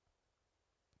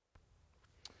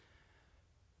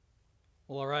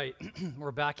Well, all right,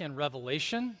 we're back in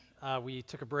Revelation. We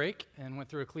took a break and went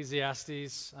through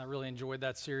Ecclesiastes. I really enjoyed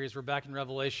that series. We're back in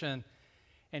Revelation,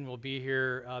 and we'll be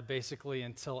here basically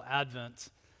until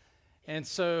Advent. And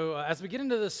so as we get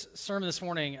into this sermon this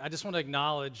morning, I just want to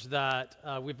acknowledge that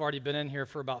we've already been in here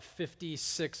for about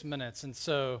 56 minutes, and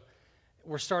so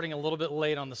we're starting a little bit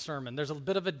late on the sermon. There's a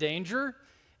bit of a danger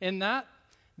in that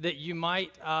you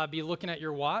might be looking at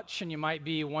your watch and you might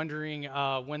be wondering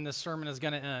when this sermon is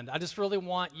going to end. I just really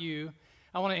want to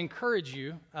encourage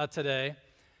you today.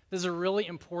 This is a really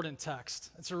important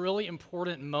text. It's a really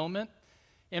important moment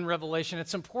in Revelation.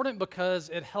 It's important because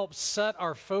it helps set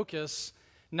our focus,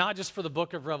 not just for the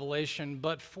book of Revelation,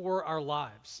 but for our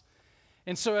lives.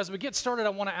 And so as we get started, I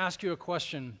want to ask you a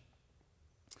question.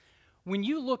 When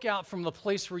you look out from the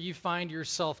place where you find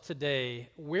yourself today,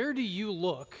 where do you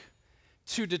look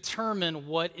to determine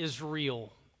what is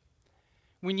real?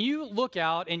 When you look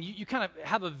out and you kind of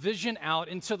have a vision out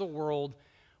into the world,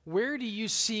 where do you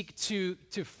seek to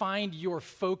find your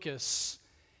focus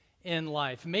in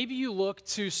life? Maybe you look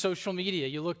to social media,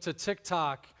 you look to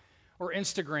TikTok or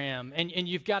Instagram, and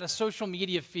you've got a social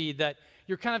media feed that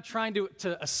you're kind of trying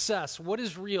to assess what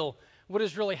is real, what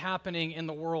is really happening in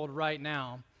the world right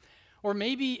now. Or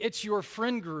maybe it's your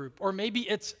friend group, or maybe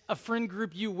it's a friend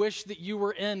group you wish that you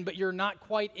were in, but you're not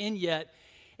quite in yet,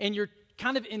 and you're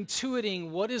kind of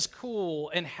intuiting what is cool,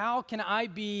 and how can I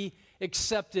be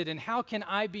accepted, and how can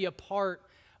I be a part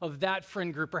of that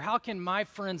friend group, or how can my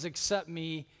friends accept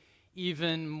me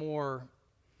even more?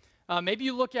 Maybe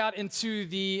you look out into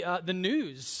the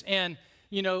news, and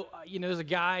there's a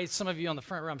guy, some of you on the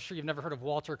front row, I'm sure you've never heard of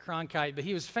Walter Cronkite, but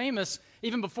he was famous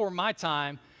even before my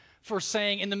time for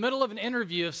saying in the middle of an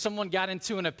interview, if someone got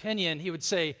into an opinion, he would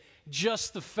say,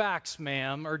 "Just the facts,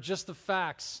 ma'am," or "Just the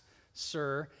facts,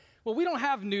 sir." Well, we don't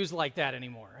have news like that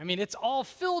anymore. I mean, it's all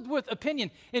filled with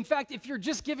opinion. In fact, if you're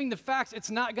just giving the facts,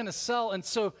 it's not going to sell. And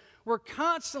so we're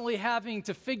constantly having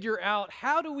to figure out,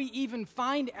 how do we even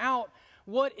find out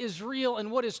what is real and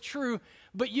what is true?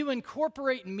 But you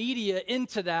incorporate media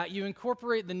into that. You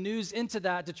incorporate the news into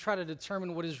that to try to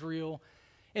determine what is real.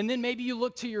 And then maybe you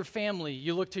look to your family,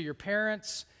 you look to your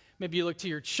parents, maybe you look to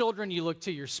your children, you look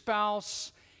to your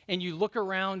spouse, and you look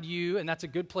around you, and that's a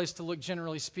good place to look,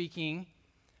 generally speaking,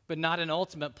 but not an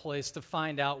ultimate place to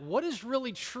find out what is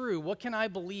really true, what can I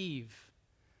believe,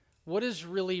 what is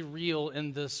really real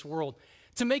in this world.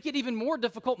 To make it even more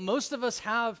difficult, most of us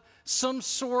have some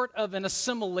sort of an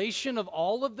assimilation of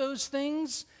all of those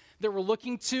things that we're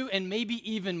looking to, and maybe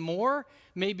even more.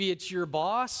 Maybe it's your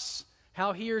boss,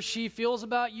 how he or she feels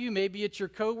about you. Maybe it's your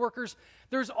coworkers.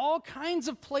 There's all kinds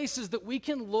of places that we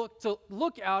can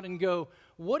look out and go,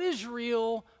 what is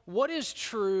real? What is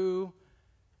true?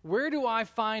 Where do I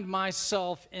find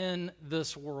myself in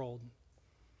this world?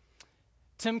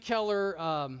 Tim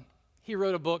Keller, he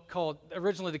wrote a book called,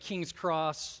 originally The King's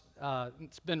Cross.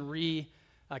 It's been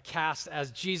recast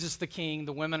as Jesus the King.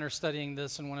 The women are studying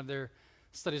this in one of their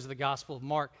studies of the Gospel of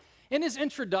Mark. In his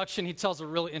introduction, he tells a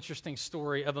really interesting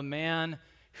story of a man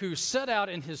who set out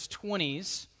in his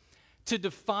 20s to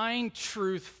define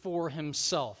truth for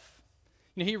himself.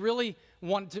 He really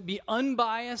wanted to be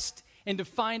unbiased and to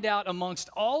find out, amongst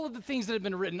all of the things that had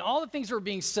been written, all the things that were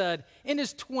being said in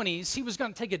his 20s, he was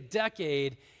going to take a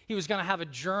decade, he was going to have a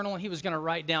journal, and he was going to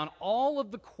write down all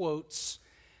of the quotes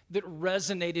that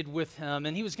resonated with him,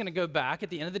 and he was going to go back at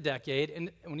the end of the decade,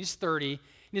 and when he's 30,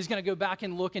 and he's going to go back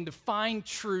and look and define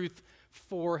truth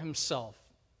for himself.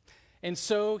 And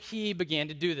so he began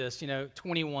to do this,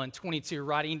 21, 22,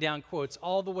 writing down quotes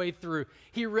all the way through.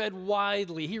 He read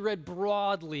widely, he read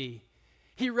broadly,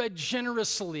 he read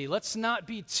generously. Let's not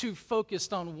be too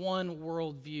focused on one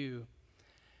worldview.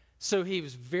 So he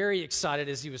was very excited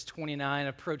as he was 29,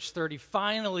 approached 30.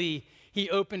 Finally, he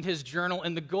opened his journal,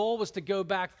 and the goal was to go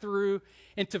back through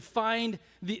and to find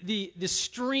the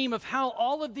stream of how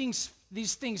all of these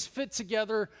things fit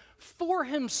together for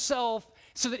himself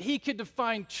so that he could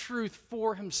define truth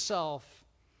for himself.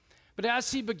 But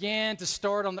as he began to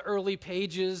start on the early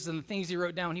pages and the things he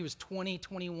wrote down when he was 20,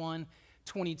 21,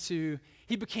 22,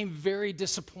 he became very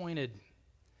disappointed,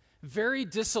 very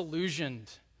disillusioned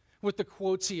with the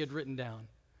quotes he had written down.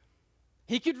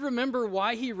 He could remember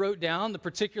why he wrote down the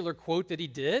particular quote that he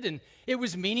did, and it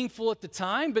was meaningful at the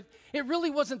time, but it really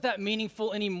wasn't that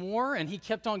meaningful anymore, and he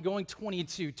kept on going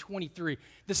 22, 23.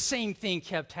 The same thing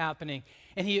kept happening,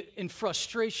 and he, in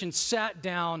frustration, sat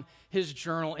down his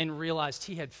journal and realized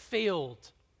he had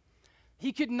failed.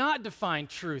 He could not define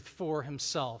truth for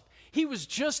himself. He was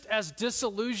just as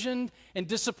disillusioned and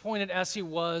disappointed as he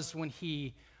was when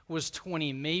he was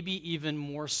 20, maybe even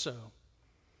more so.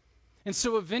 And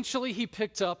so eventually he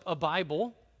picked up a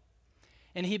Bible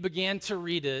and he began to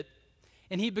read it,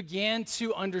 and he began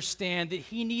to understand that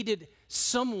he needed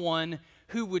someone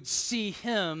who would see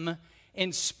him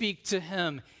and speak to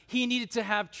him. He needed to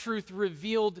have truth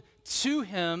revealed to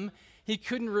him. He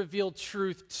couldn't reveal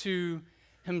truth to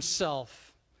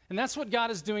himself. And that's what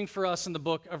God is doing for us in the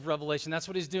book of Revelation. That's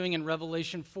what he's doing in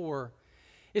Revelation 4.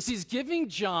 Is he's giving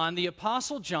John, the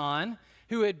Apostle John,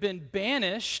 who had been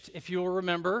banished, if you'll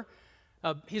remember,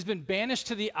 he's been banished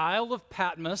to the Isle of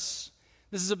Patmos.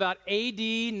 This is about AD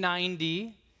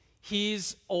 90.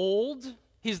 He's old.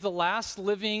 He's the last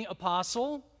living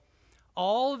apostle.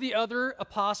 All of the other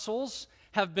apostles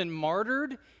have been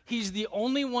martyred. He's the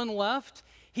only one left.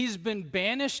 He's been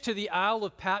banished to the Isle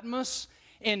of Patmos.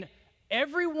 And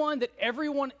everything that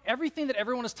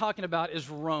everyone is talking about is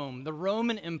Rome, the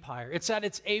Roman Empire. It's at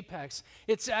its apex.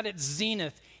 It's at its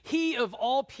zenith. He, of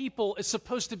all people, is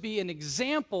supposed to be an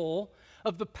example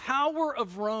of the power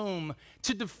of Rome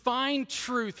to define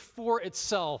truth for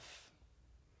itself.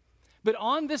 But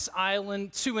on this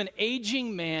island, to an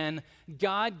aging man,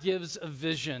 God gives a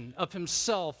vision of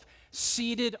himself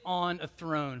seated on a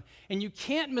throne. And you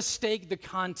can't mistake the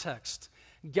context.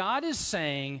 God is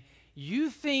saying,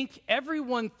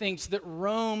 everyone thinks that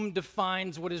Rome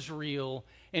defines what is real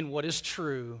and what is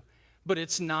true, but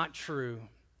it's not true.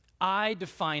 I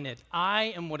define it.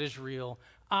 I am what is real.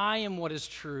 I am what is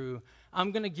true.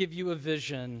 I'm going to give you a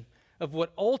vision of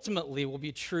what ultimately will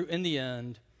be true in the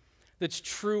end, that's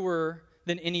truer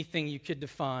than anything you could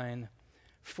define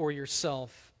for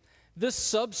yourself. This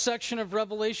subsection of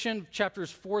Revelation, chapters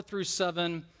 4 through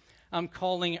 7, I'm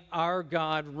calling Our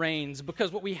God Reigns,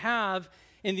 because what we have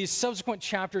in these subsequent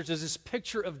chapters is this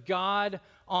picture of God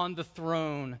on the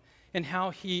throne and how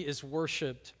he is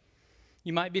worshiped.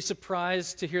 You might be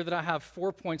surprised to hear that I have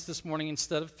 4 points this morning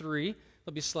instead of 3.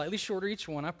 They'll be slightly shorter each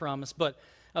one, I promise. But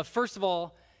first of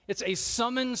all, it's a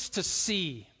summons to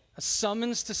see. A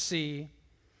summons to see.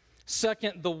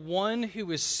 Second, the one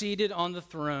who is seated on the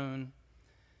throne.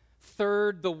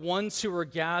 Third, the ones who are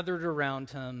gathered around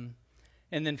him.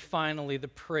 And then finally, the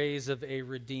praise of a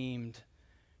redeemed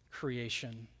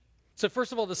creation. So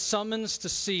first of all, the summons to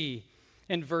see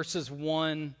in verses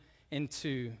 1 and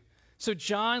 2. So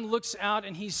John looks out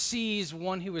and he sees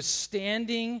one who is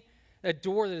standing, a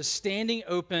door that is standing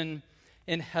open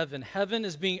in heaven. Heaven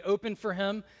is being opened for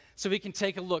him so he can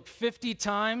take a look. 50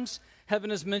 times heaven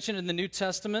is mentioned in the New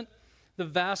Testament. The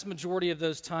vast majority of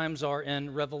those times are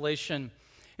in Revelation.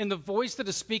 And the voice that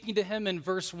is speaking to him in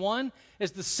verse 1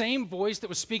 is the same voice that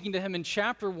was speaking to him in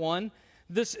chapter 1.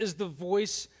 This is the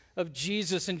voice of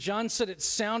Jesus. And John said it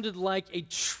sounded like a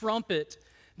trumpet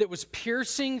that was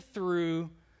piercing through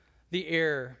the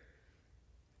air.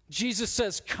 Jesus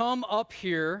says, "Come up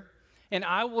here, and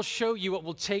I will show you what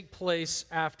will take place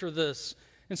after this."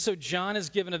 And so John is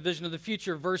given a vision of the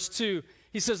future. Verse 2,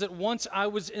 he says that once I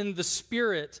was in the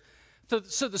Spirit.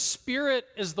 So the Spirit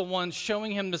is the one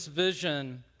showing him this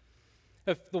vision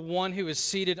of the one who is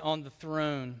seated on the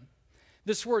throne.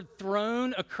 This word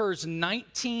throne occurs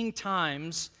 19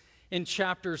 times in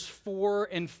chapters 4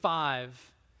 and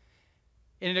 5.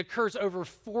 And it occurs over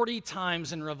 40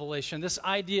 times in Revelation. This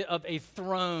idea of a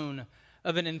throne,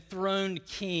 of an enthroned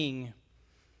king,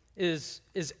 is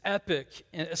epic,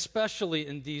 especially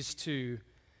in these two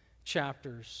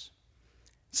chapters.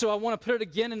 So I want to put it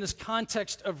again in this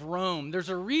context of Rome. There's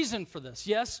a reason for this.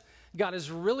 Yes, God is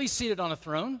really seated on a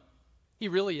throne. He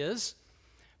really is.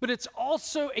 But it's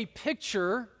also a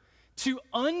picture to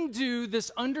undo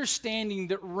this understanding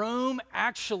that Rome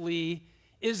actually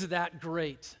is that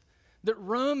great, that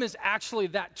Rome is actually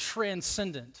that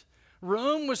transcendent.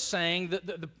 Rome was saying,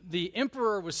 that the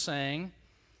emperor was saying,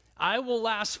 I will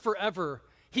last forever.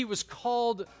 He was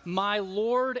called my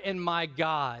Lord and my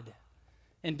God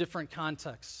in different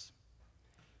contexts.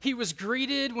 He was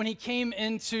greeted when he came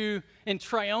in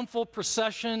triumphal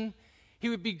procession. He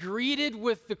would be greeted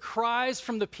with the cries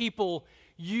from the people,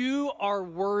 "You are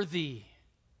worthy,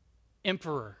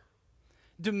 Emperor."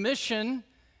 Domitian,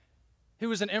 who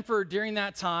was an emperor during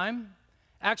that time,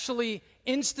 actually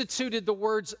instituted the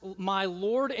words "my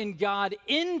Lord and God"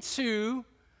 into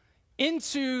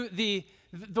the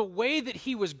way that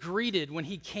he was greeted when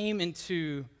he came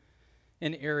into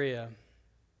an area.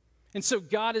 And so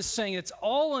God is saying it's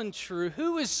all untrue.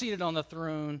 Who is seated on the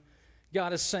throne?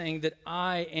 God is saying that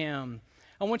I am.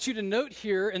 I want you to note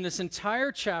here in this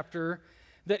entire chapter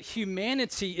that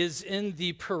humanity is in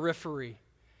the periphery.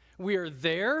 We are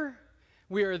there.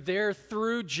 We are there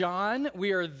through John.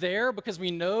 We are there because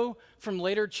we know from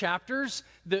later chapters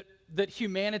that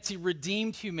humanity,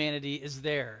 redeemed humanity, is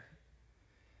there.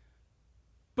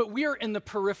 But we are in the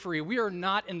periphery. We are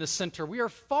not in the center. We are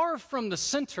far from the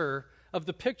center of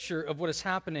the picture of what is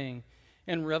happening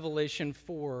in Revelation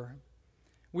 4.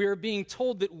 We are being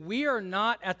told that we are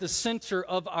not at the center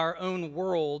of our own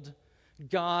world.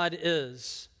 God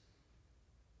is.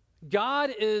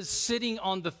 God is sitting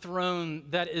on the throne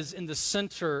that is in the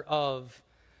center of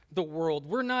the world.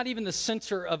 We're not even the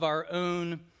center of our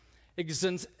own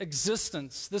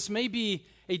existence. This may be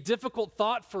a difficult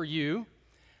thought for you,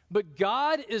 but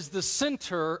God is the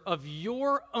center of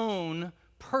your own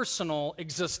personal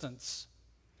existence.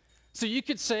 So you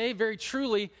could say very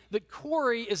truly that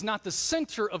Corey is not the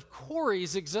center of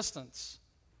Corey's existence.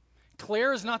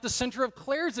 Claire is not the center of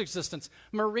Claire's existence.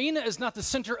 Marina is not the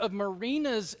center of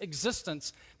Marina's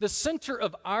existence. The center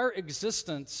of our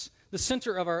existence, the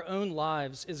center of our own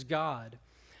lives, is God.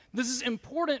 This is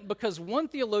important because one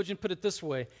theologian put it this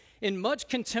way: in much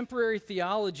contemporary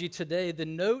theology today, the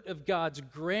note of God's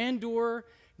grandeur,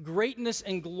 greatness,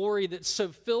 and glory that so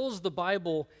fills the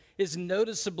Bible is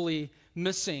noticeably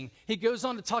missing. He goes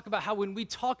on to talk about how when we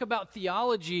talk about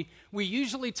theology, we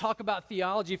usually talk about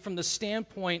theology from the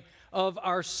standpoint of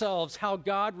ourselves, how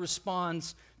God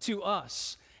responds to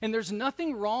us. And there's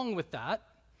nothing wrong with that.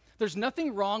 There's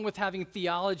nothing wrong with having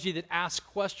theology that asks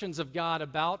questions of God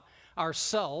about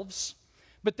ourselves.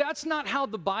 But that's not how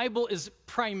the Bible is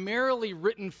primarily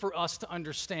written for us to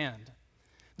understand.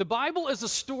 The Bible is a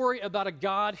story about a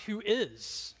God who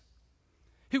is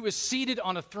seated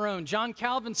on a throne. John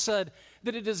Calvin said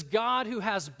that it is God who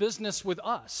has business with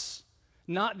us,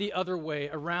 not the other way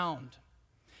around.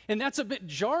 And that's a bit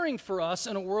jarring for us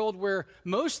in a world where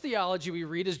most theology we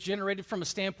read is generated from a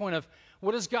standpoint of,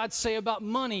 what does God say about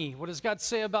money? What does God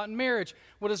say about marriage?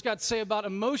 What does God say about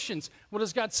emotions? What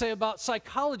does God say about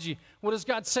psychology? What does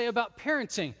God say about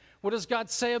parenting? What does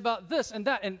God say about this and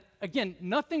that? And again,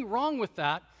 nothing wrong with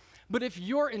that. But if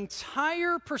your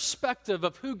entire perspective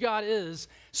of who God is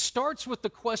starts with the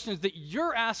questions that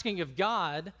you're asking of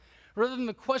God, rather than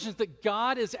the questions that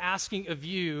God is asking of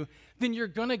you, then you're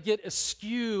going to get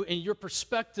askew in your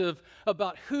perspective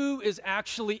about who is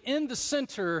actually in the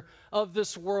center of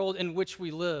this world in which we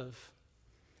live.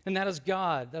 And that is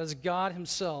God. That is God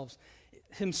himself.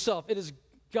 It is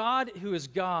God who is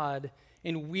God,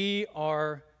 and we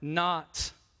are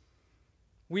not.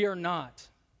 We are not.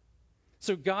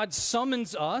 So God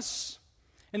summons us.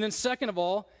 And then second of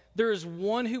all, there is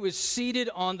one who is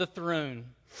seated on the throne.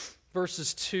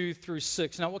 Verses 2 through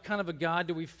 6. Now, what kind of a God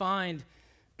do we find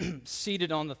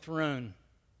seated on the throne?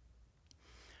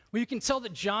 Well, you can tell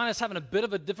that John is having a bit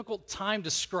of a difficult time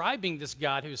describing this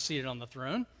God who is seated on the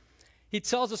throne. He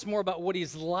tells us more about what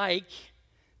he's like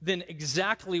than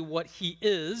exactly what he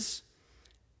is.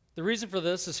 The reason for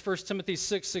this is 1 Timothy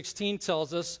 6:16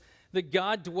 tells us that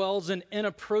God dwells in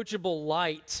inapproachable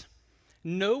light.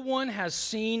 No one has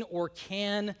seen or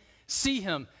can see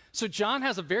him. So John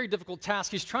has a very difficult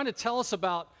task. He's trying to tell us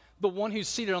about the one who's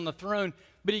seated on the throne,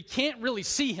 but he can't really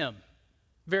see him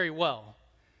very well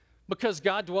because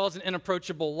God dwells in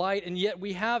inapproachable light, and yet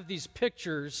we have these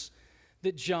pictures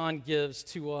that John gives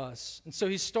to us. And so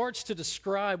he starts to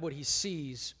describe what he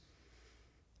sees.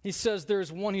 He says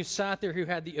there's one who sat there who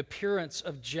had the appearance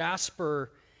of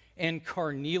jasper and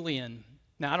carnelian.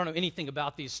 Now, I don't know anything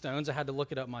about these stones. I had to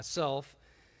look it up myself.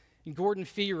 And Gordon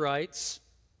Fee writes,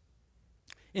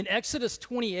 in Exodus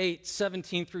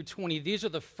 28:17 through 20, these are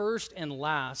the first and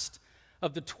last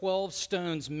of the 12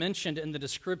 stones mentioned in the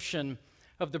description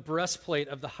of the breastplate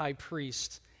of the high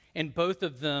priest, and both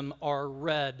of them are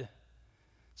red.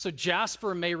 So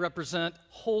jasper may represent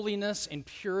holiness and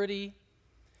purity,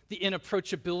 the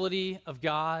inapproachability of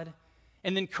God,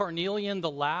 and then carnelian,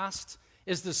 the last,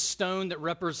 is the stone that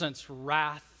represents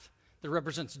wrath, that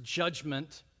represents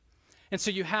judgment. And so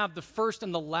you have the first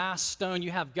and the last stone.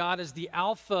 You have God as the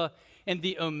Alpha and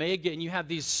the Omega, and you have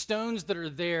these stones that are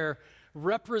there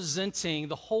representing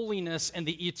the holiness and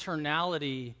the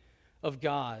eternality of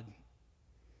God.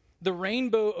 The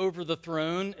rainbow over the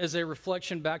throne is a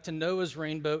reflection back to Noah's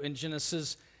rainbow in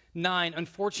Genesis 9.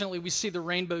 Unfortunately, we see the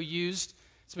rainbow used.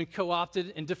 It's been co-opted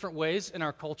in different ways in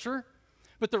our culture.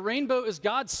 But the rainbow is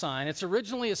God's sign. It's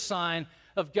originally a sign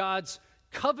of God's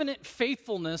covenant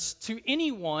faithfulness to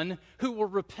anyone who will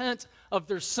repent of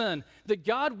their sin. That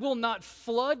God will not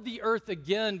flood the earth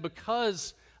again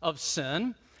because of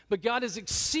sin, but God is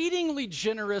exceedingly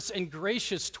generous and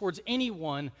gracious towards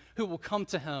anyone who will come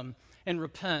to him and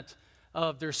repent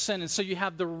of their sin. And so you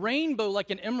have the rainbow like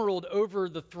an emerald over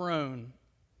the throne.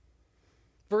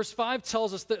 Verse 5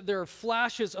 tells us that there are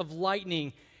flashes of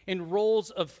lightning and rolls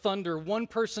of thunder. One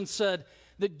person said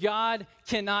that God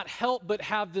cannot help but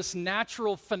have this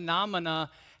natural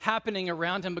phenomena happening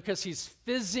around him because he's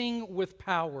fizzing with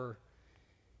power.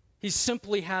 He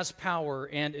simply has power,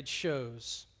 and it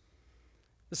shows.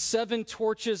 The 7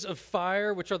 torches of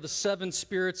fire, which are the 7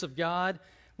 spirits of God.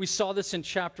 We saw this in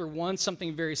chapter 1,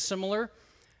 something very similar.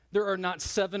 There are not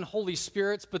 7 Holy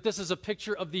Spirits, but this is a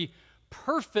picture of the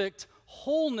perfect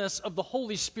wholeness of the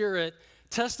Holy Spirit,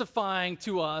 testifying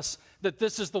to us that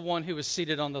this is the one who is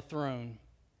seated on the throne.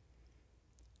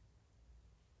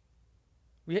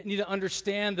 We need to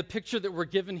understand the picture that we're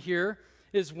given here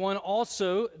is one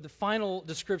also, the final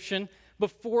description,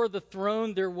 before the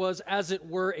throne there was, as it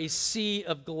were, a sea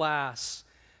of glass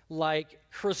like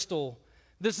crystal.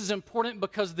 This is important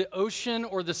because the ocean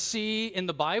or the sea in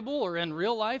the Bible or in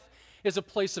real life is a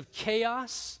place of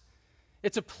chaos.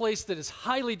 It's a place that is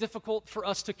highly difficult for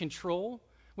us to control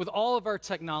with all of our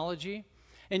technology.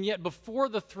 And yet before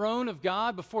the throne of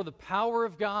God, before the power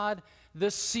of God,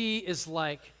 this sea is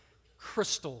like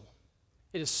crystal.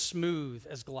 It is smooth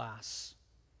as glass.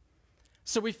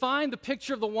 So we find the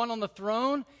picture of the one on the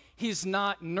throne. He's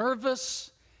not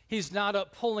nervous. He's not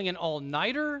up pulling an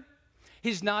all-nighter.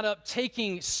 He's not up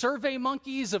taking survey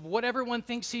monkeys of what everyone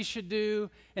thinks he should do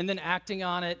and then acting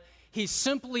on it. He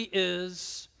simply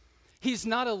is. He's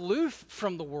not aloof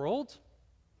from the world.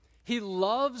 He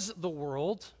loves the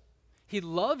world. He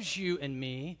loves you and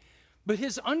me. But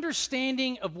his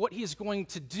understanding of what he's going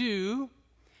to do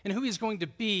and who he's going to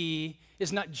be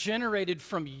is not generated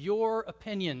from your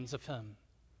opinions of him.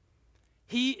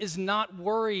 He is not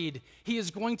worried. He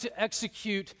is going to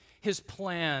execute his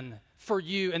plan for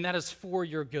you, and that is for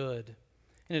your good,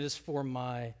 and it is for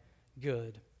my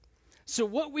good. So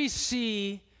what we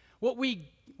see, what we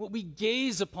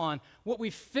gaze upon, what we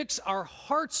fix our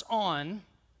hearts on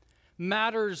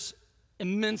matters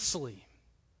immensely.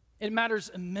 It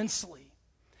matters immensely.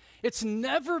 It's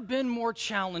never been more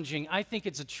challenging, I think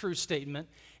it's a true statement,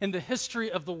 in the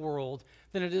history of the world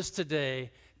than it is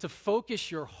today to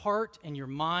focus your heart and your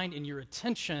mind and your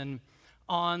attention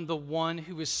on the one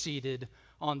who is seated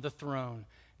on the throne.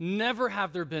 Never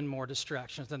have there been more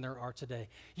distractions than there are today.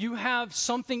 You have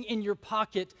something in your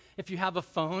pocket, if you have a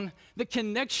phone, that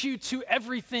connects you to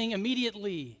everything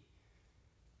immediately.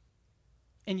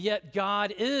 And yet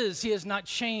God He has not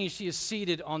changed. He is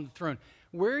seated on the throne.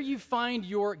 Where you find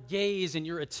your gaze and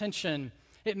your attention,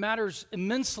 it matters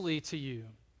immensely to you.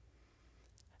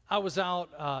 I was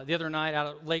out the other night out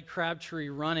at Lake Crabtree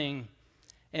running,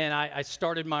 and I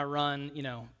started my run,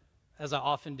 as I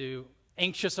often do,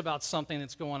 anxious about something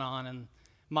that's going on in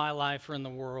my life or in the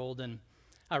world, and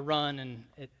I run, and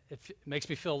it makes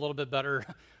me feel a little bit better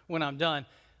when I'm done.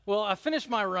 Well, I finished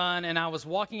my run, and I was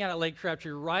walking out at Lake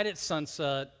Crabtree right at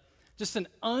sunset, just an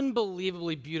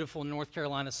unbelievably beautiful North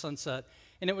Carolina sunset,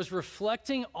 and it was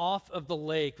reflecting off of the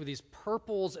lake with these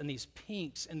purples and these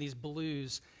pinks and these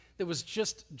blues that was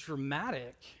just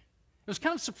dramatic. It was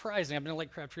kind of surprising. I've been to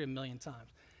Lake Crabtree a million times.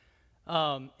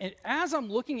 And as I'm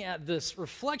looking at this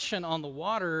reflection on the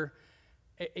water,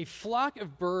 a flock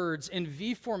of birds in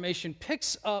V formation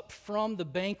picks up from the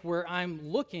bank where I'm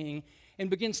looking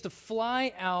and begins to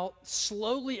fly out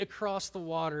slowly across the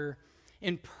water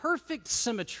in perfect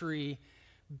symmetry,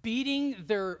 beating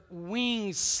their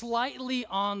wings slightly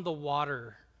on the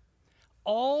water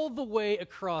all the way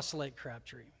across Lake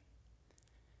Crabtree.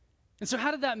 And so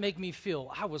how did that make me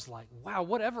feel? I was like, wow,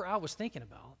 whatever I was thinking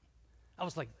about, I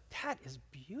was like, that is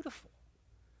beautiful.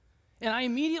 And I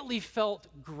immediately felt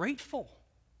grateful.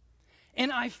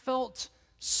 And I felt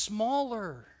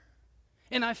smaller.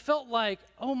 And I felt like,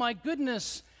 oh my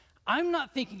goodness, I'm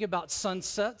not thinking about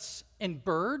sunsets and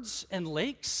birds and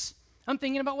lakes. I'm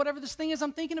thinking about whatever this thing is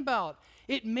I'm thinking about.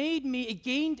 It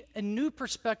gained a new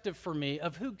perspective for me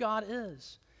of who God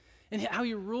is and how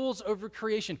he rules over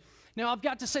creation. Now, I've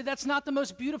got to say, that's not the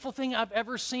most beautiful thing I've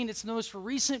ever seen. It's the most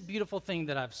recent beautiful thing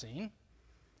that I've seen.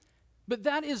 But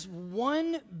that is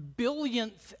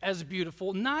 1/billionth as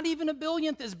beautiful, not even a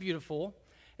billionth as beautiful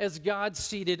as God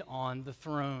seated on the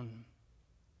throne.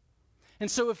 And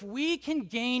so if we can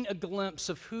gain a glimpse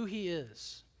of who he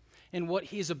is and what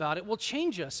he's about, it will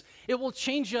change us. It will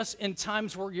change us in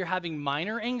times where you're having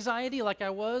minor anxiety, like I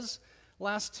was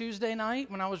last Tuesday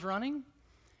night when I was running.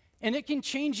 And it can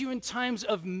change you in times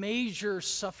of major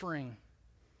suffering.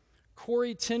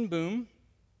 Corrie ten Boom,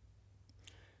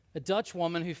 a Dutch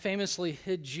woman who famously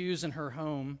hid Jews in her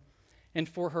home and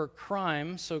for her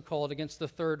crime, so-called, against the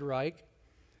Third Reich,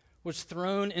 was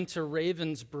thrown into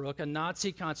Ravensbrück, a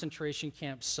Nazi concentration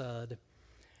camp, said,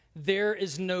 "There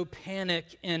is no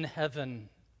panic in heaven.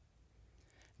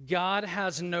 God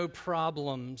has no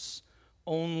problems,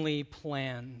 only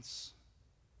plans."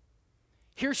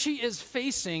 Here she is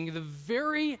facing the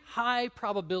very high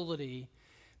probability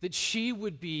that she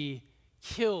would be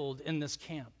killed in this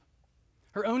camp.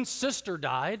 Her own sister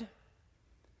died.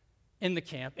 in the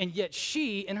camp, and yet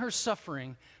she, in her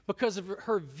suffering, because of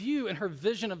her view and her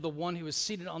vision of the one who is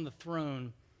seated on the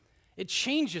throne, it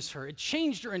changes her. It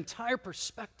changed her entire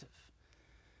perspective.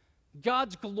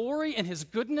 God's glory and his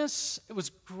goodness, it was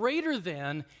greater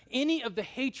than any of the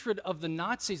hatred of the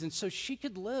Nazis, and so she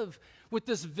could live with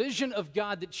this vision of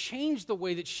God that changed the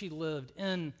way that she lived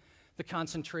in the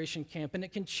concentration camp, and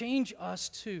it can change us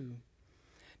too.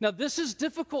 Now, this is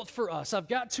difficult for us, I've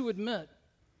got to admit.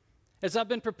 As I've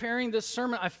been preparing this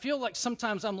sermon, I feel like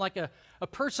sometimes I'm like a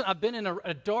person, I've been in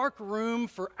a dark room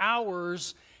for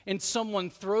hours and someone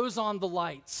throws on the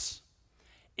lights.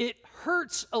 It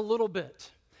hurts a little bit.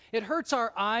 It hurts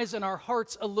our eyes and our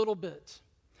hearts a little bit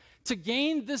to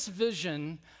gain this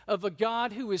vision of a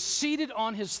God who is seated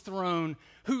on his throne,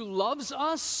 who loves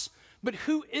us, but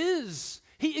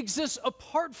he exists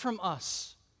apart from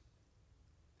us.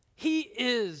 He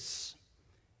is.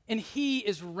 And he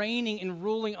is reigning and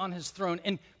ruling on his throne.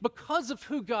 And because of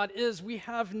who God is, we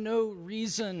have no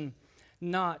reason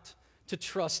not to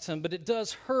trust him. But it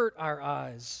does hurt our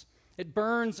eyes. It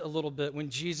burns a little bit when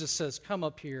Jesus says, "Come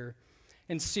up here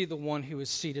and see the one who is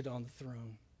seated on the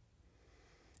throne."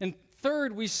 And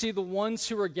third, we see the ones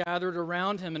who are gathered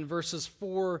around him in verses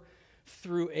 4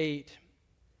 through 8.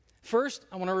 First,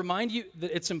 I want to remind you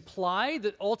that it's implied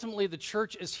that ultimately the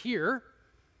church is here,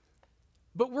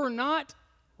 but we're not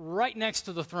right next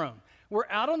to the throne. We're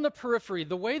out on the periphery.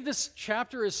 The way this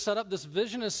chapter is set up, this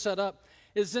vision is set up,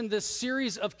 is in this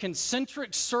series of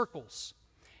concentric circles.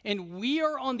 And we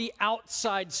are on the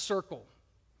outside circle.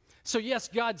 So yes,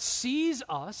 God sees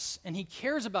us and he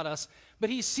cares about us, but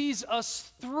he sees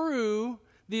us through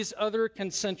these other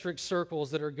concentric circles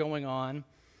that are going on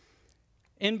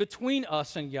in between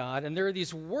us and God. And there are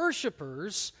these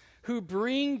worshipers who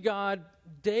bring God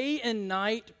day and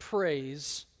night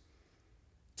praise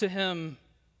to him.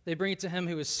 They bring it to him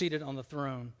who is seated on the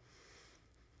throne.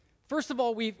 First of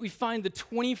all, we find the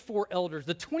 24 elders.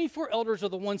 The 24 elders are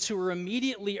the ones who are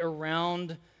immediately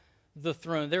around the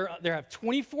throne. There have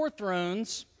 24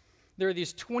 thrones. There are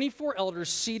these 24 elders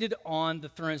seated on the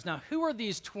thrones. Now, who are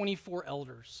these 24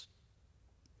 elders?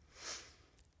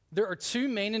 There are two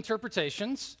main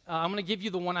interpretations. I'm going to give you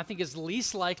the one I think is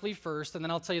least likely first, and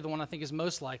then I'll tell you the one I think is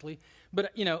most likely.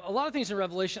 But, a lot of things in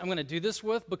Revelation I'm going to do this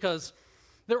with because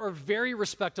there are very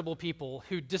respectable people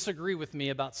who disagree with me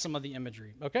about some of the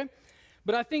imagery, okay?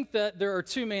 But I think that there are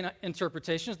two main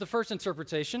interpretations. The first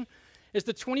interpretation is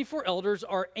the 24 elders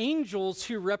are angels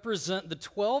who represent the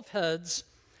 12 heads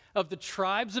of the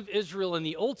tribes of Israel in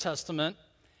the Old Testament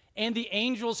and the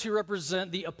angels who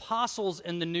represent the apostles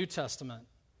in the New Testament.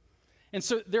 And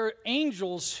so there are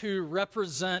angels who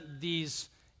represent these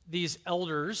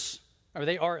elders, or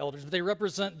they are elders, but they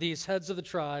represent these heads of the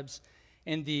tribes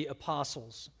and the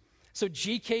apostles. So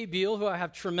G.K. Beale, who I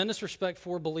have tremendous respect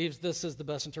for, believes this is the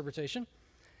best interpretation.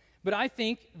 But I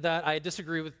think that I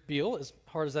disagree with Beale, as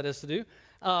hard as that is to do,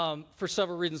 for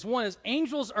several reasons. One is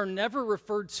angels are never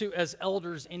referred to as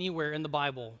elders anywhere in the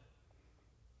Bible.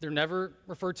 They're never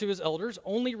referred to as elders.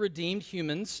 Only redeemed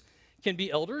humans can be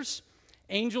elders.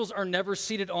 Angels are never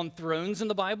seated on thrones in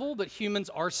the Bible, but humans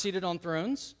are seated on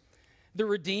thrones. The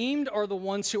redeemed are the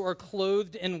ones who are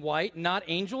clothed in white, not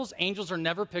angels. Angels are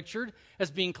never pictured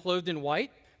as being clothed in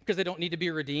white because they don't need to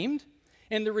be redeemed.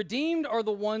 And the redeemed are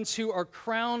the ones who are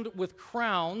crowned with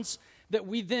crowns that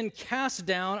we then cast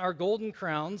down, our golden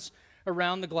crowns,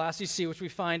 around the glassy sea, which we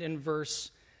find in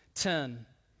verse 10.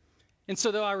 And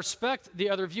so though I respect the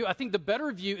other view, I think the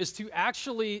better view is to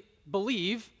actually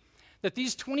believe that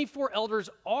these 24 elders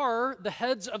are the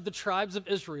heads of the tribes of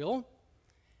Israel,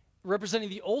 representing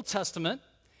the Old Testament,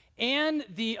 and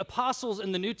the apostles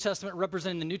in the New Testament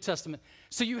representing the New Testament.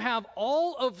 So you have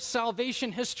all of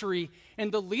salvation history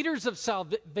and the leaders of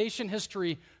salvation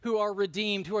history who are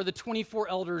redeemed, who are the 24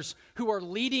 elders, who are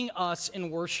leading us in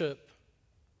worship.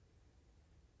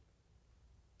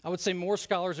 I would say more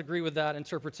scholars agree with that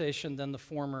interpretation than the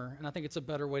former, and I think it's a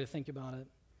better way to think about it.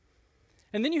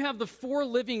 And then you have the four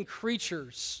living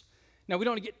creatures. Now, we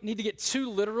don't need to get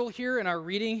too literal here in our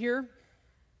reading here.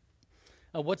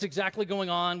 What's exactly going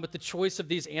on with the choice of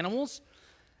these animals.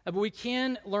 But we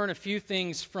can learn a few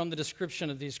things from the description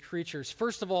of these creatures.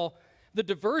 First of all, the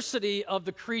diversity of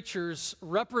the creatures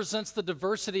represents the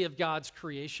diversity of God's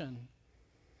creation.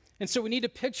 And so we need to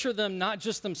picture them not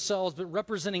just themselves, but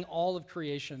representing all of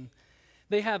creation.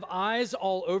 They have eyes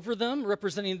all over them,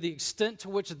 representing the extent to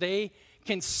which they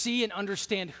can see and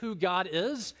understand who God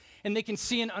is, and they can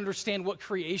see and understand what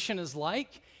creation is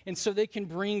like, and so they can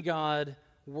bring God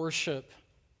worship.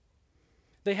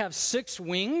 They have 6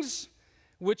 wings,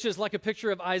 which is like a picture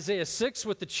of Isaiah 6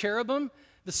 with the cherubim.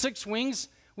 The 6 wings,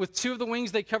 with 2 of the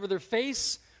wings, they cover their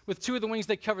face. with 2 of the wings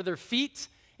they cover their feet,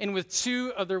 and with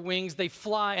 2 of their wings they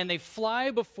fly, and they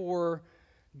fly before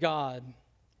God.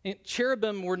 And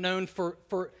cherubim were known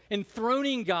for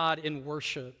enthroning God in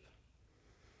worship.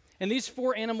 And these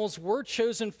 4 animals were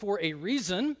chosen for a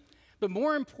reason, but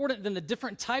more important than the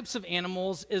different types of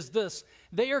animals is this.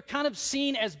 They are kind of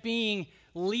seen as being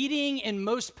leading and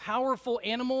most powerful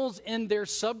animals in their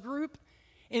subgroup.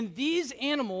 And these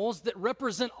animals that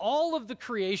represent all of the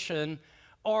creation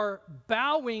are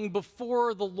bowing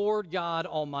before the Lord God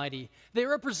Almighty. They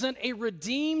represent a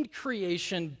redeemed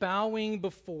creation bowing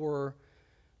before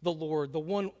the Lord,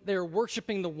 they're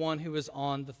worshiping the one who is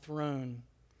on the throne.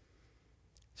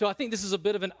 So I think this is a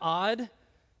bit of an odd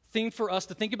thing for us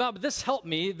to think about, but this helped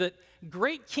me that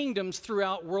great kingdoms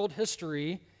throughout world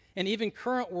history and even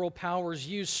current world powers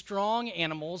use strong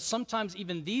animals, sometimes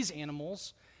even these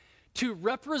animals, to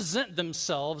represent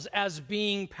themselves as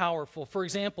being powerful. For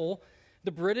example,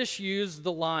 the British use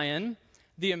the lion,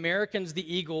 the Americans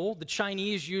the eagle, the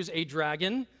Chinese use a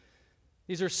dragon.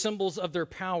 These are symbols of their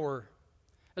power.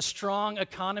 A strong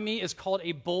economy is called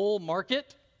a bull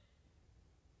market.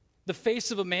 The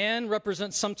face of a man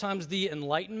represents sometimes the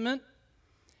Enlightenment.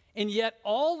 And yet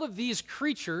all of these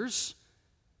creatures,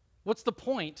 what's the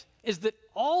point? Is that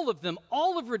all of them,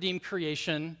 all of redeemed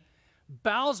creation,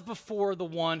 bows before the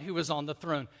one who is on the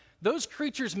throne. Those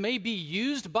creatures may be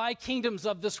used by kingdoms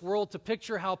of this world to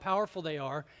picture how powerful they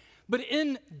are, but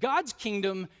in God's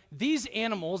kingdom, these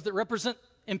animals that represent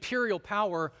imperial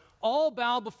power all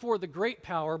bow before the great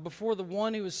power, before the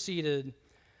one who is seated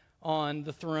on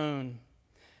the throne.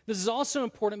 This is also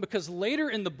important because later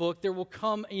in the book, there will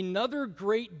come another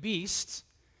great beast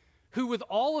who with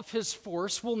all of his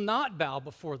force will not bow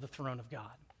before the throne of God.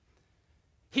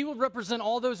 He will represent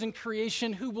all those in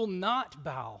creation who will not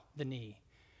bow the knee,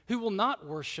 who will not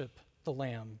worship the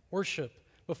Lamb, worship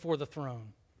before the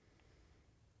throne.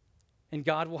 And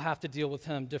God will have to deal with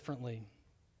him differently.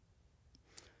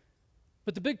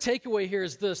 But the big takeaway here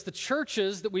is this. The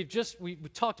churches that we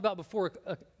talked about before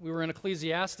we were in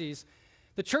Ecclesiastes,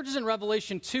 the churches in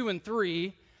Revelation 2 and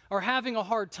 3 are having a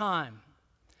hard time.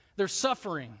 They're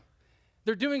suffering.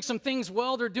 They're doing some things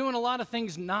well. They're doing a lot of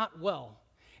things not well.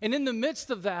 And in the midst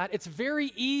of that, it's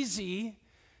very easy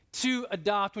to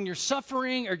adopt, when you're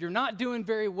suffering or you're not doing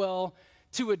very well,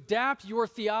 to adapt your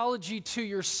theology to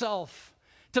yourself,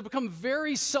 to become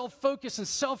very self-focused and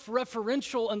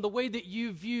self-referential in the way that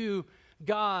you view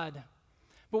God.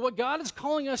 But what God is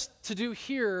calling us to do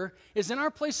here is in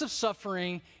our place of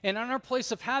suffering and in our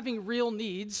place of having real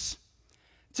needs,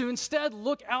 to instead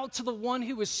look out to the one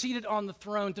who is seated on the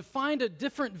throne, to find a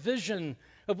different vision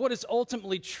of what is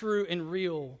ultimately true and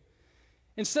real.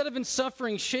 Instead of in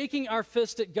suffering, shaking our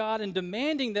fist at God and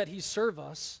demanding that he serve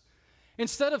us,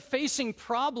 instead of facing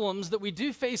problems that we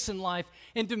do face in life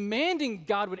and demanding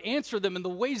God would answer them in the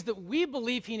ways that we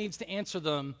believe he needs to answer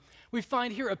them, we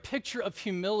find here a picture of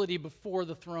humility before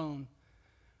the throne.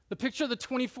 The picture of the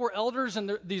 24 elders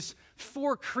and these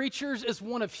 4 creatures is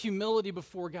one of humility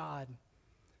before God.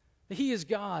 He is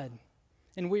God,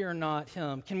 and we are not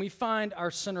him. Can we find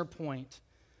our center point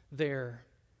there?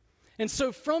 And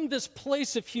so from this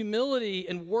place of humility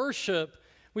and worship,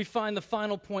 we find the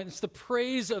final point. It's the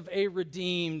praise of a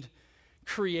redeemed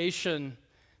creation.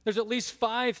 There's at least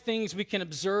 5 things we can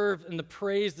observe in the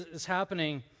praise that is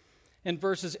happening in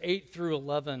verses 8 through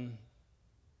 11.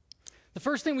 The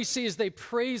first thing we see is they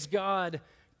praise God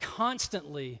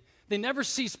constantly. They never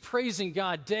cease praising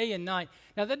God day and night.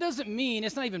 Now, that doesn't mean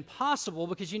it's not even possible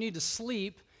because you need to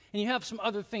sleep and you have some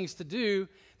other things to do,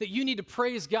 that you need to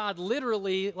praise God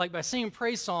literally, like by singing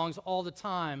praise songs all the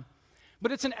time.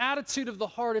 But it's an attitude of the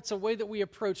heart. It's a way that we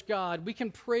approach God. We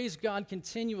can praise God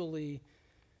continually.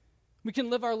 We can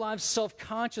live our lives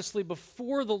self-consciously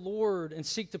before the Lord and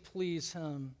seek to please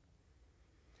him.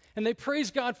 And they praise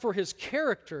God for his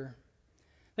character.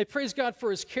 They praise God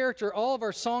for his character. All of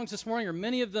our songs this morning, or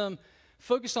many of them,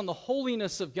 focused on the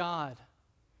holiness of God.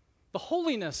 The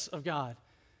holiness of God.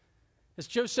 As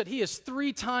Joe said, he is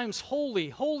 3 times holy,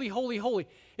 holy, holy, holy.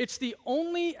 It's the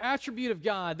only attribute of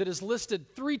God that is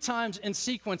listed 3 times in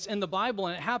sequence in the Bible,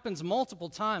 and it happens multiple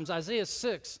times. Isaiah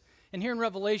 6, and here in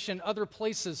Revelation, other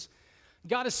places.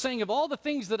 God is saying, of all the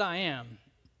things that I am,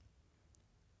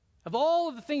 of all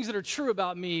of the things that are true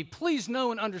about me, please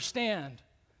know and understand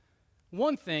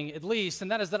one thing at least,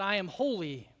 and that is that I am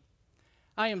holy.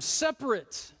 I am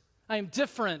separate. I am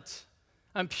different.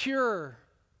 I'm pure.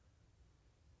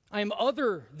 I am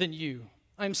other than you.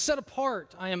 I am set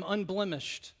apart. I am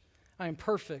unblemished. I am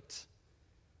perfect.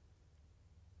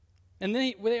 And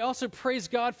then they also praise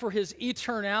God for his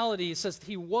eternality. It says that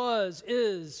he was,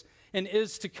 is, and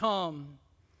is to come.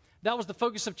 That was the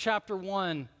focus of chapter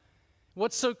 1.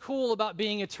 What's so cool about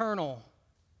being eternal?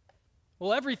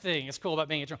 Well, everything is cool about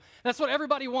being eternal. That's what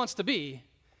everybody wants to be.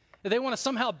 They want to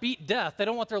somehow beat death. They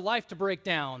don't want their life to break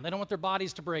down. They don't want their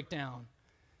bodies to break down.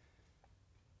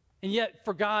 And yet,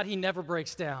 for God, he never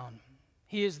breaks down.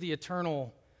 He is the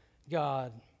eternal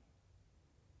God.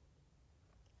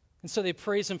 And so they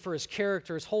praise him for his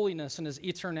character, his holiness, and his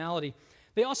eternality.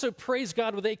 They also praise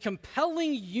God with a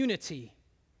compelling unity.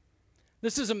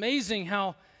 This is amazing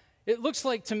how it looks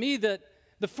like to me that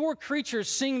the four creatures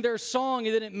sing their song,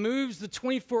 and then it moves the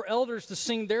 24 elders to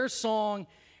sing their song,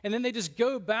 and then they just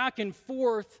go back and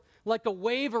forth like a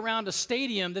wave around a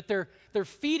stadium, that they're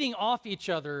feeding off each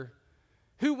other.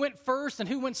 Who went first and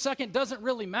who went second doesn't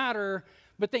really matter,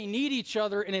 but they need each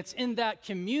other, and it's in that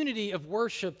community of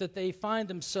worship that they find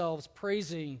themselves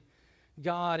praising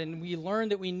God. And we learn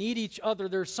that we need each other.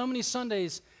 There's so many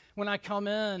Sundays when I come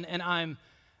in and I'm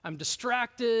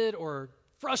distracted or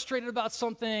frustrated about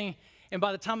something, and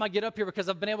by the time I get up here, because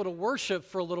I've been able to worship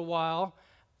for a little while,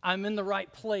 I'm in the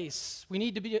right place. We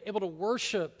need to be able to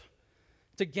worship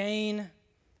to gain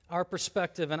our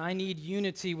perspective, and I need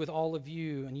unity with all of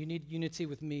you, and you need unity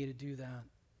with me to do that.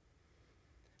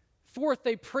 Fourth,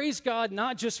 they praise God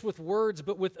not just with words,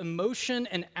 but with emotion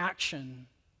and action.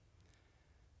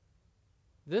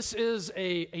 This is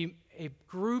a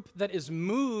group that is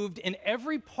moved in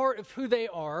every part of who they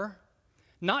are,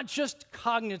 not just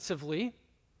cognitively,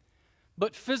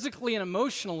 but physically and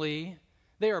emotionally.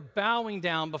 They are bowing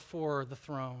down before the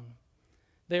throne.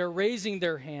 They are raising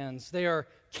their hands. They are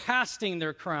casting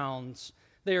their crowns.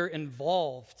 They are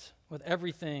involved with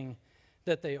everything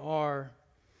that they are.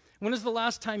 When is the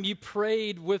last time you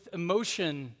prayed with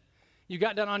emotion? You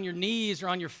got down on your knees or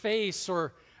on your face,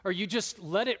 or you just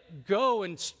let it go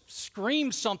and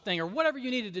scream something or whatever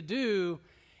you needed to do,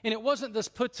 and it wasn't this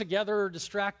put together,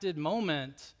 distracted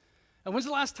moment. And when's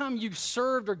the last time you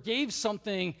served or gave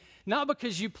something, not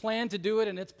because you planned to do it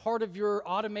and it's part of your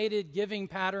automated giving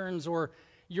patterns or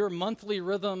your monthly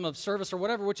rhythm of service or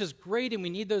whatever, which is great, and we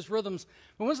need those rhythms.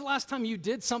 But when's the last time you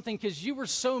did something because you were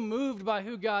so moved by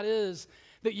who God is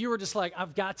that you were just like,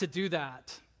 I've got to do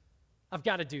that. I've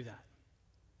got to do that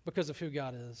because of who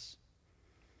God is.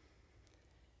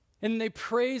 And they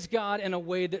praise God in a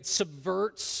way that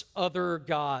subverts other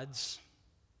gods.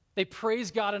 They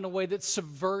praise God in a way that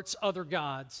subverts other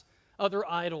gods, other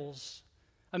idols.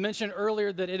 I mentioned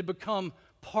earlier that it had become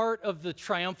part of the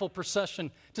triumphal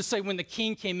procession to say when the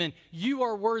king came in, you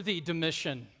are worthy,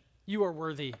 Domitian. You are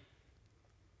worthy.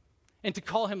 And to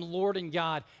call him Lord and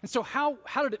God. And so how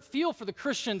did it feel for the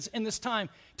Christians in this time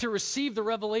to receive the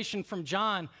revelation from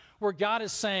John where God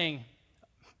is saying,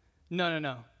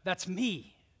 no, that's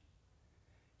me.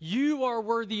 You are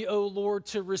worthy, O Lord,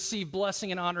 to receive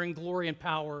blessing and honor and glory and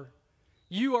power.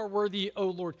 You are worthy, O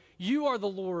Lord. You are the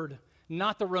Lord,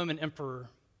 not the Roman emperor.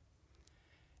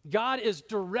 God is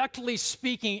directly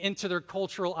speaking into their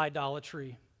cultural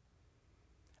idolatry.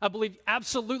 I believe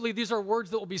absolutely these are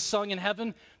words that will be sung in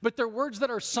heaven, but they're words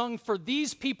that are sung for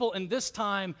these people in this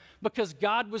time because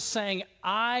God was saying,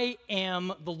 I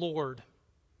am the Lord,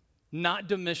 not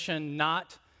Domitian,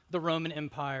 not the Roman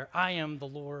Empire. I am the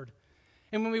Lord.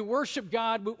 And when we worship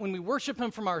God, when we worship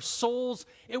him from our souls,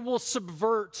 it will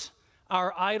subvert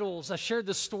our idols. I shared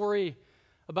this story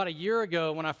about a year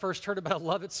ago when I first heard about it. I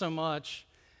love it so much.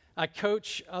 I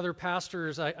coach other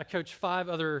pastors. I coach 5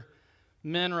 other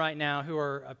men right now who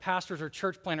are pastors or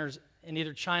church planters in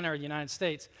either China or the United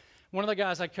States. One of the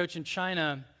guys I coach in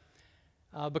China,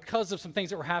 because of some things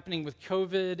that were happening with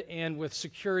COVID and with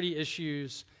security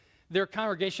issues, their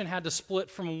congregation had to split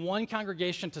from 1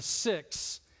 congregation to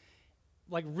 6,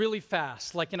 like really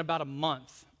fast, like in about a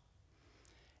month.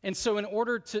 And so in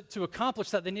order to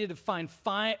accomplish that, they needed to find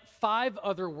 5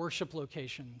 other worship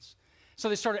locations. So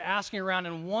they started asking around,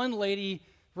 and one lady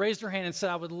raised her hand and said,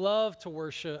 I would love to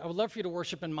worship. I would love for you to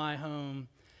worship in my home.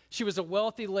 She was a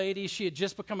wealthy lady. She had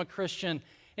just become a Christian,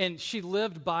 and she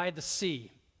lived by the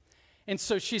sea. And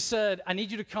so she said, I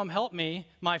need you to come help me,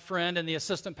 my friend and the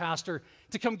assistant pastor,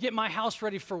 to come get my house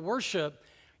ready for worship.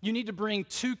 You need to bring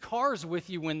 2 cars with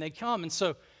you when they come. And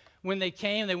so when they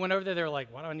came, they went over there. They were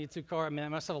like, why do I need 2 cars? I mean, I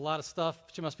must have a lot of stuff.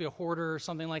 She must be a hoarder or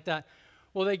something like that.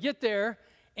 Well, they get there,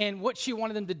 and what she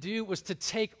wanted them to do was to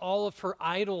take all of her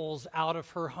idols out of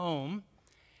her home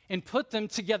and put them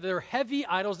together. They're heavy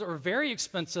idols that were very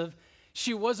expensive.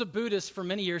 She was a Buddhist for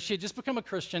many years. She had just become a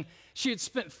Christian. She had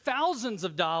spent thousands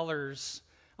of dollars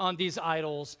on these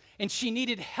idols, and she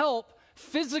needed help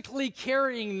physically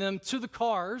carrying them to the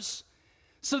cars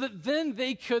so that then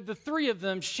they could, the 3 of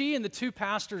them, she and the 2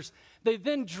 pastors, they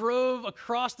then drove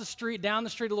across the street, down the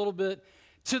street a little bit,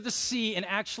 to the sea and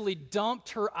actually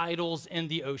dumped her idols in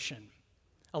the ocean.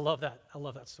 I love that. I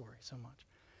love that story so much.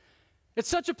 It's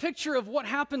such a picture of what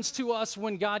happens to us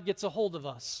when God gets a hold of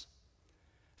us.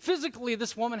 Physically,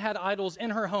 this woman had idols in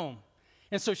her home.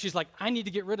 And so she's like, I need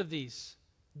to get rid of these.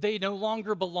 They no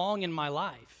longer belong in my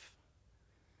life.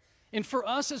 And for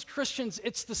us as Christians,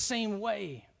 it's the same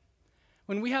way.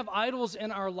 When we have idols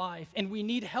in our life and we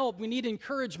need help, we need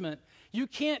encouragement, you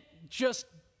can't just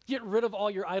get rid of all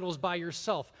your idols by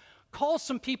yourself. Call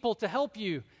some people to help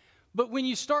you. But when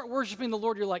you start worshiping the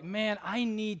Lord, you're like, man, I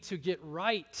need to get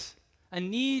right. I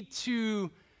need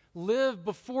to live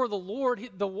before the Lord,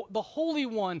 the Holy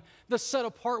One, the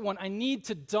set-apart one. I need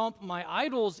to dump my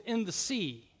idols in the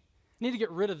sea. I need to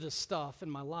get rid of this stuff in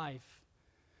my life.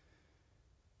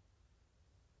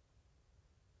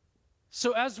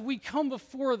 So as we come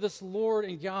before this Lord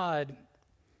and God,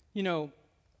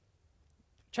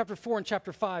 chapter 4 and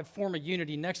chapter 5 form a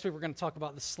unity. Next week we're going to talk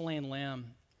about the slain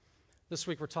lamb. This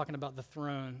week we're talking about the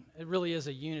throne. It really is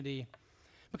a unity.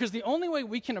 Because the only way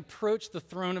we can approach the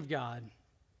throne of God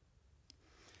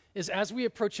is as we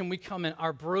approach him, we come in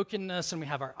our brokenness and we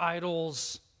have our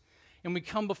idols, and we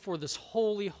come before this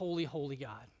holy, holy, holy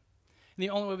God. And the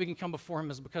only way we can come before him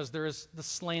is because there is the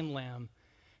slain lamb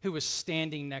who is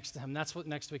standing next to him. That's what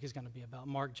next week is going to be about.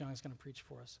 Mark Jung is going to preach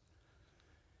for us.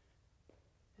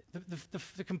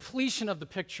 The completion of the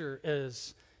picture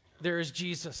is there is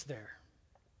Jesus there,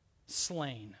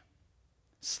 slain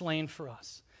for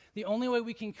us. The only way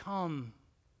we can come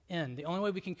in, the only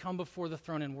way we can come before the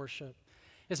throne and worship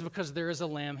is because there is a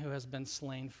lamb who has been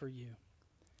slain for you.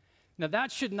 Now,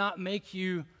 that should not make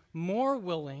you more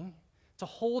willing to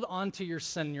hold on to your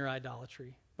sin and your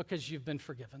idolatry because you've been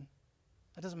forgiven.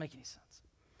 That doesn't make any sense.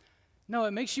 No,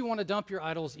 it makes you want to dump your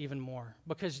idols even more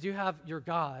because you have your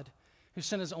God who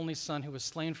sent his only son who was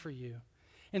slain for you.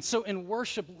 And so in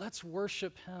worship, let's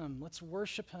worship him. Let's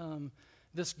worship him,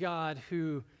 this God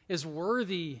who is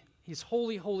worthy. He's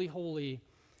holy, holy, holy,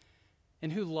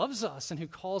 and who loves us and who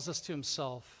calls us to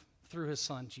himself through his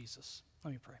son, Jesus.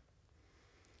 Let me pray.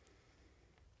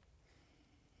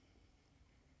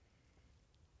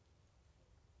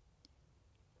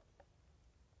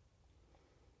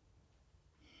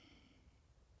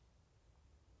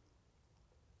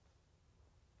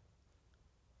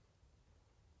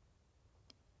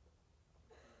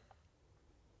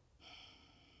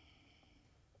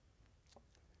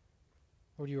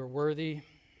 Lord, you are worthy.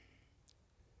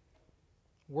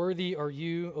 Worthy are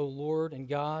you, O Lord and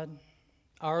God,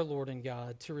 our Lord and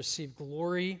God, to receive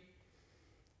glory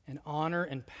and honor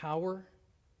and power,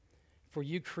 for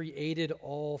you created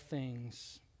all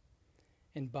things,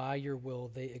 and by your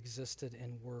will they existed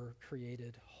and were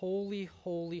created. Holy,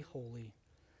 holy, holy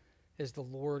is the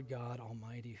Lord God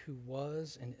Almighty, who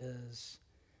was and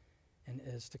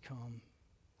is to come.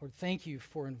 Lord, thank you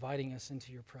for inviting us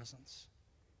into your presence.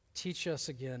 Teach us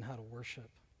again how to worship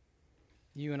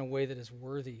you in a way that is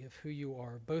worthy of who you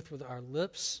are, both with our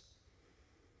lips,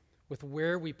 with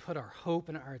where we put our hope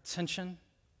and our attention,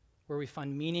 where we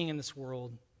find meaning in this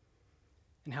world,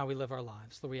 and how we live our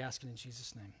lives. Lord, we ask it in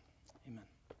Jesus' name. Amen.